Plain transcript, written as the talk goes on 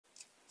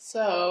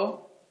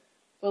So,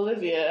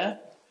 Bolivia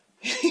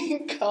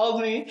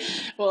called me.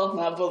 Well,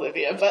 not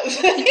Bolivia, but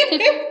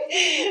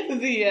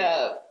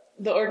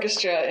the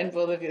orchestra in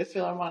Bolivia, the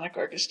Philharmonic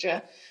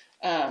Orchestra,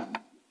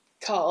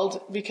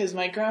 called because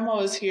my grandma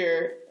was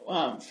here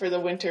for the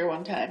winter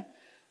one time,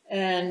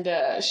 and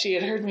she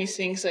had heard me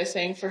sing, so I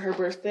sang for her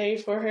birthday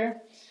for her,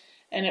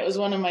 and it was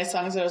one of my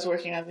songs that I was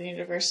working on at the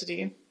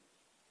university,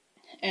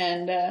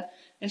 and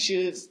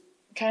she was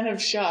kind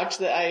of shocked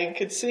that I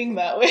could sing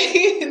that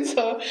way. And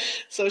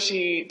so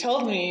she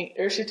told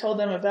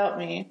them about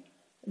me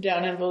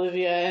down in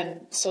Bolivia,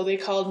 and so they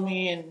called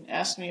me and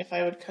asked me if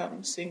I would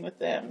come sing with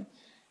them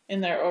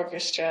in their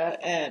orchestra.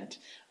 And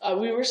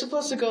we were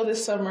supposed to go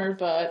this summer,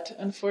 but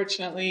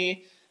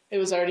unfortunately it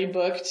was already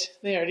booked.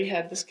 They already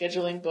had the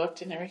scheduling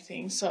booked and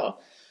everything. So,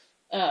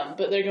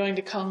 but they're going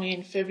to call me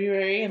in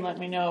February and let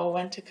me know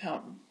when to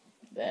come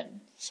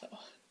then. So.